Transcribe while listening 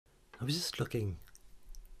I was just looking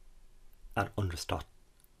at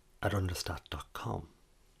understat.com,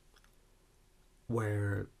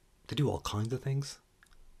 where they do all kinds of things,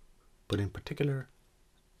 but in particular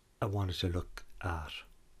I wanted to look at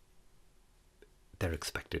their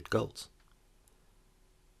expected goals,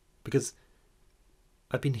 because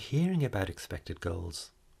I've been hearing about expected goals,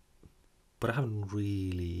 but I haven't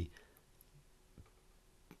really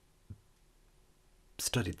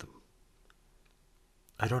studied them.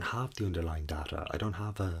 I don't have the underlying data. I don't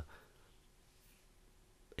have a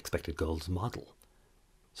expected goals model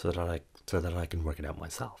so that I can work it out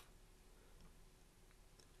myself.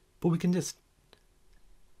 But we can just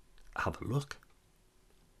have a look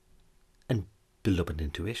and build up an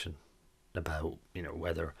intuition about,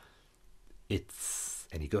 whether it's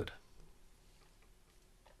any good.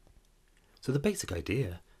 So the basic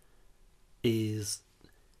idea is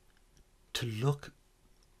to look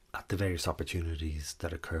at the various opportunities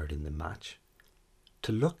that occurred in the match,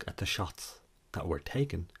 to look at the shots that were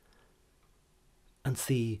taken and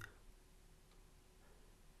see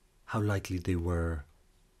how likely they were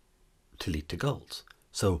to lead to goals.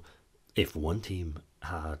 So if one team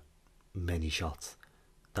had many shots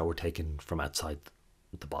that were taken from outside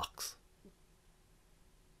the box,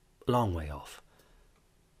 a long way off,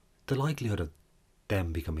 the likelihood of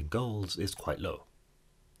them becoming goals is quite low.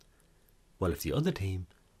 Well, if the other team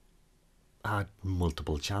had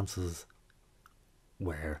multiple chances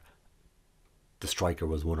where the striker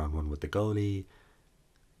was one-on-one with the goalie,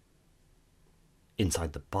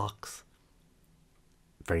 inside the box,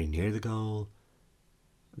 very near the goal,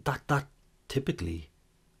 that typically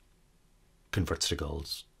converts to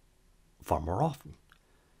goals far more often.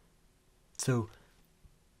 So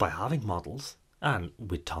by having models, and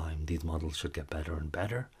with time these models should get better and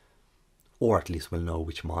better, or at least we'll know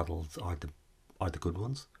which models are the good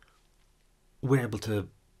ones, we're able to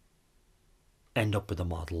end up with a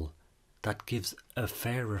model that gives a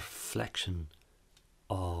fair reflection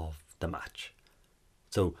of the match.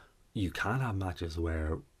 So you can have matches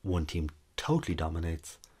where one team totally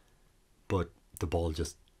dominates, but the ball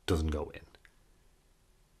just doesn't go in.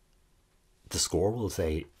 The score will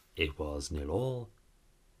say it was 0-0.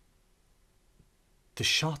 The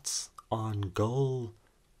shots on goal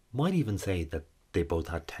might even say that they both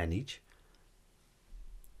had 10 each.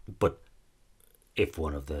 But if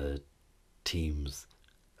one of the teams,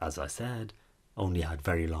 as I said, only had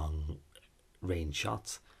very long range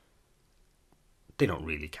shots, they don't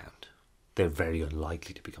really count. They're very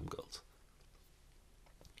unlikely to become goals.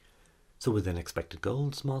 So with an expected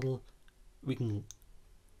goals model, we can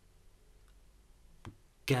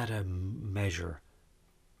get a measure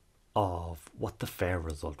of what the fair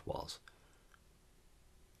result was.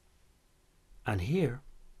 And here,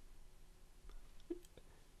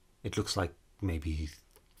 it looks like maybe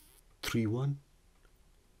 3-1.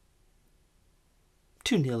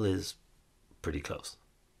 2-0 is pretty close.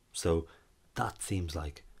 So that seems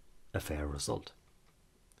like a fair result.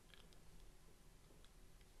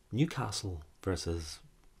 Newcastle versus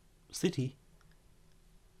City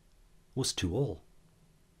was 2-2.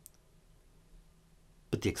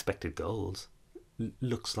 But the expected goals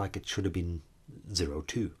looks like it should have been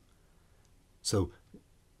 0-2. So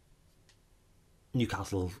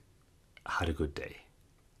Newcastle had a good day,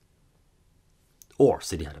 or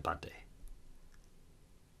City had a bad day.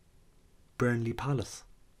 Burnley Palace.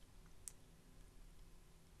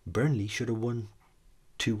 Burnley should have won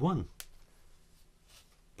 2-1,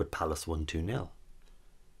 but Palace won 2-0.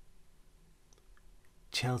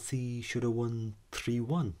 Chelsea should have won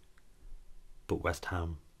 3-1, but West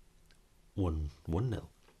Ham won 1-0.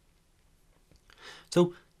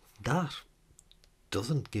 So that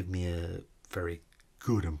doesn't give me a very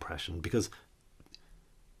good impression, because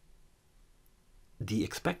the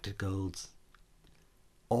expected goals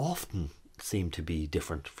often seem to be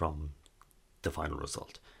different from the final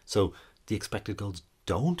result. So the expected goals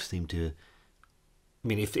don't seem to,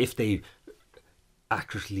 if they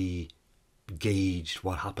accurately gauged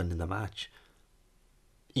what happened in the match,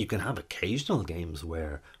 you can have occasional games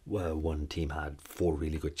where one team had 4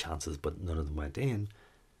 really good chances but none of them went in.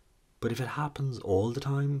 But if it happens all the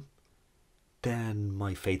time, then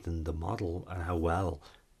my faith in the model and how well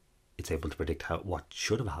it's able to predict what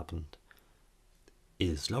should have happened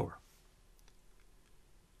is lower.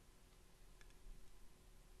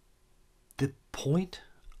 The point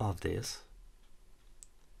of this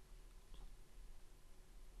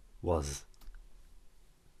was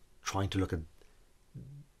trying to look at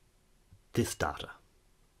this data,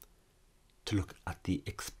 to look at the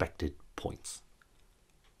expected points.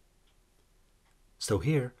 So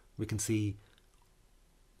here we can see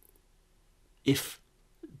if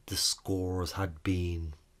the scores had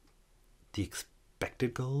been the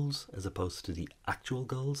expected goals as opposed to the actual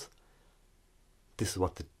goals, this is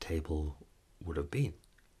what the table would have been.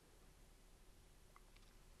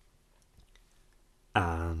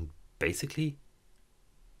 And basically,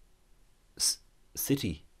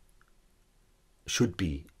 City should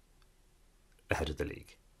be ahead of the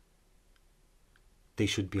league. They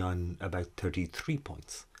should be on about 33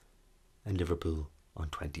 points and Liverpool on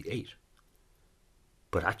 28.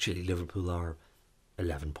 But actually Liverpool are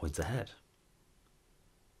 11 points ahead.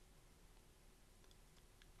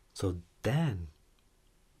 So then,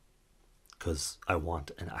 because I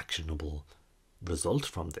want an actionable result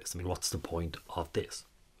from this, I mean, what's the point of this?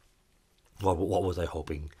 What was I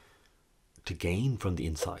hoping to gain from the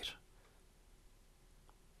insight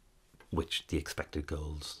which the expected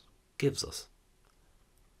goals gives us,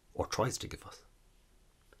 or tries to give us?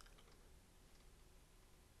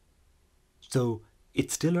 So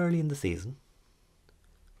it's still early in the season.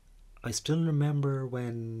 I still remember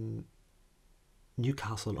when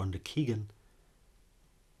Newcastle under Keegan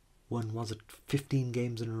won, was it 15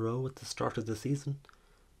 games in a row at the start of the season,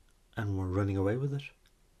 and were running away with it.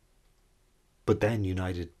 But then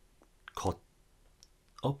United caught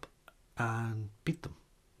up and beat them.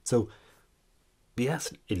 So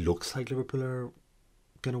yes, it looks like Liverpool are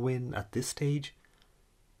going to win at this stage,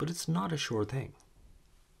 but it's not a sure thing.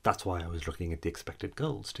 That's why I was looking at the expected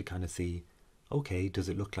goals to kind of see, okay, does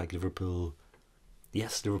it look like Liverpool?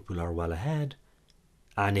 Yes, Liverpool are well ahead.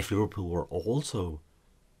 And if Liverpool were also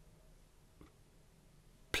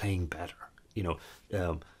playing better,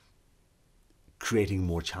 creating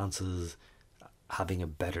more chances, having a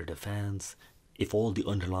better defence, if all the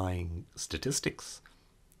underlying statistics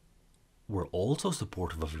were also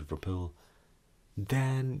supportive of Liverpool,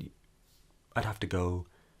 then I'd have to go,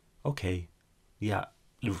 okay, yeah,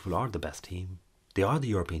 Liverpool are the best team. They are the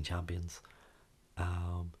European champions.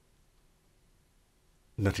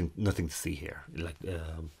 Nothing to see here.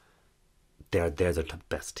 They're the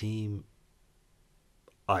best team.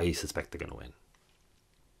 I suspect they're going to win.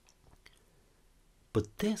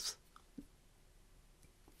 But this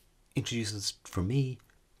introduces, for me,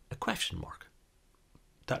 a question mark.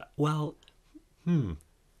 That, well,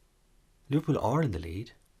 Liverpool are in the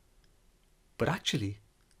lead, but actually,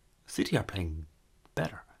 City are playing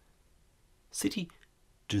better. City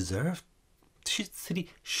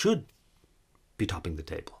should be topping the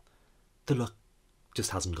table. The luck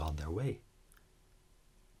just hasn't gone their way.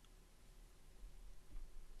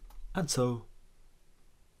 And so,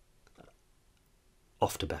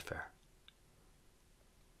 off to betfair.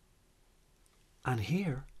 And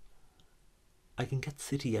here, I can get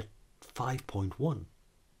City at 5.1.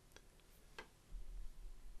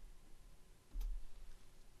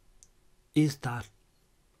 Is that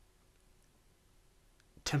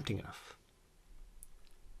tempting enough?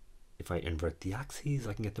 If I invert the axes,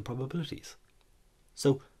 I can get the probabilities.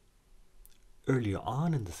 So, earlier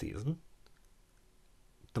on in the season,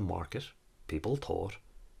 the market, people thought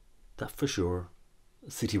that for sure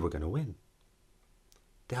City were going to win.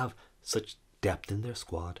 They have such depth in their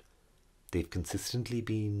squad. They've consistently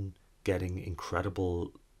been getting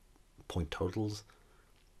incredible point totals.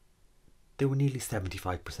 They were nearly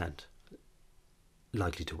 75%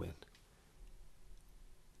 likely to win.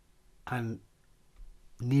 And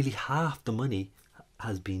nearly half the money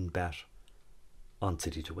has been bet on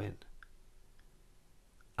City to win.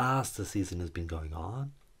 As the season has been going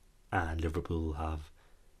on, and Liverpool have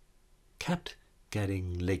kept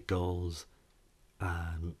getting late goals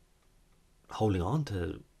and holding on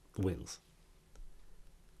to wins,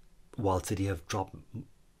 while City have dropped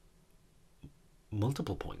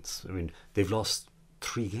multiple points. I mean, they've lost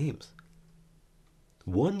 3 games.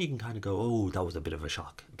 One, you can kind of go, oh, that was a bit of a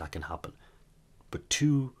shock. That can happen. But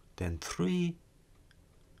 2, then 3,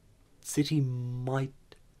 City might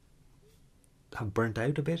have burnt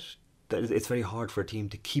out a bit. It's very hard for a team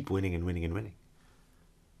to keep winning and winning and winning.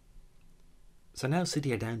 So now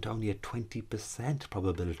City are down to only a 20%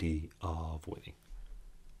 probability of winning.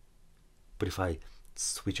 But if I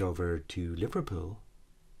switch over to Liverpool,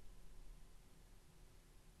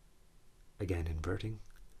 again inverting,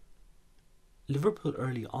 Liverpool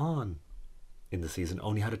early on in the season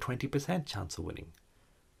only had a 20% chance of winning,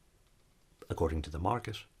 according to the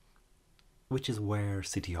market, which is where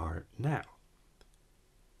City are now.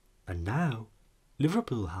 And now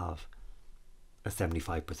Liverpool have a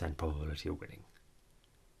 75% probability of winning.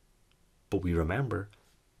 But we remember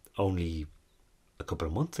only a couple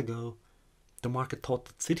of months ago, the market thought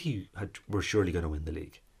that City were surely going to win the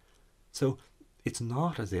league. So it's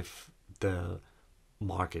not as if the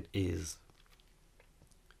market is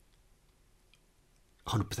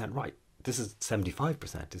 100% right. This is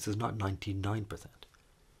 75%. This is not 99%.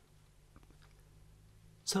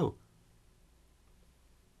 So,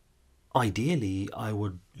 ideally, I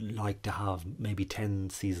would like to have maybe 10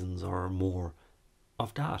 seasons or more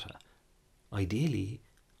of data. Ideally,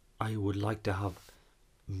 I would like to have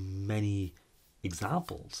many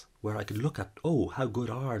examples where I could look at, oh, how good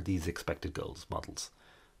are these expected goals models?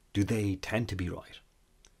 Do they tend to be right?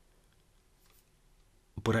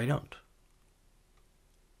 But I don't.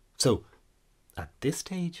 So, at this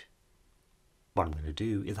stage, what I'm going to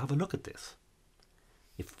do is have a look at this.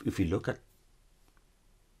 If you look at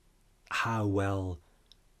how well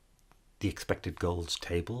the expected goals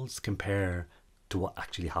tables compare to what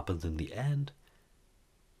actually happens in the end,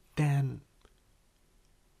 then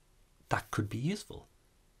that could be useful.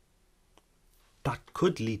 That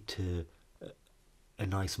could lead to a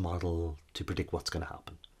nice model to predict what's going to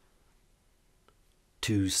happen.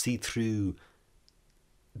 To see through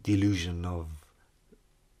the illusion of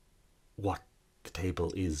what the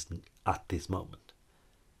table is at this moment.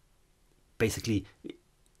 Basically,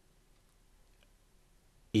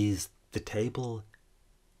 is the table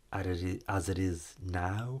as it is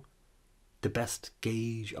now the best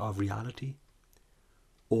gauge of reality,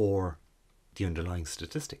 or the underlying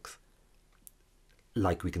statistics,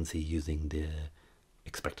 like we can see using the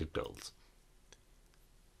expected goals?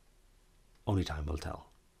 Only time will tell.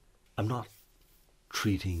 I'm not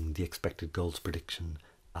treating the expected goals prediction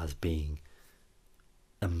as being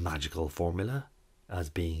a magical formula, as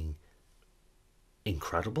being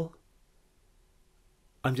incredible.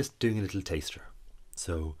 I'm just doing a little taster.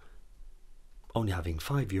 So, only having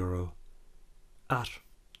 €5 at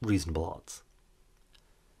reasonable odds.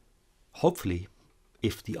 Hopefully,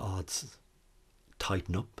 if the odds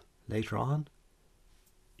tighten up later on,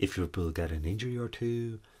 if Liverpool get an injury or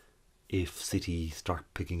two, if City start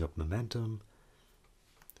picking up momentum,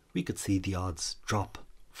 we could see the odds drop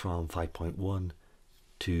from 5.1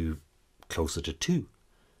 to closer to 2.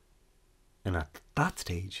 And at that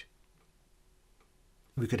stage,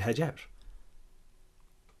 we could hedge out.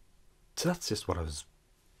 So that's just what I was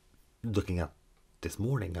looking at this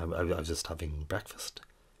morning. I was just having breakfast,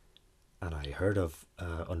 and I heard of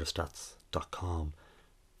Understats.com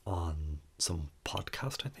on some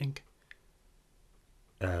podcast, I think.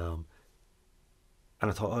 And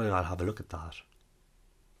I thought, oh, I'll have a look at that.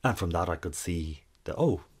 And from that I could see that,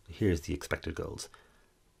 oh, here's the expected goals.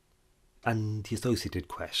 And the associated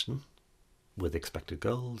question with expected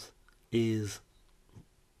goals is,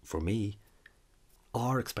 for me,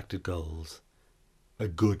 are expected goals a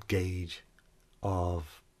good gauge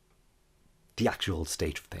of the actual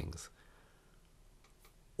state of things?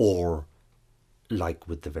 Or, like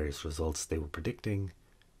with the various results they were predicting,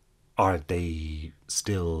 are they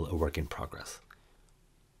still a work in progress?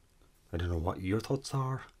 I don't know what your thoughts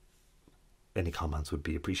are. Any comments would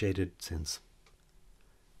be appreciated, since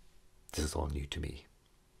this is all new to me.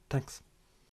 Thanks.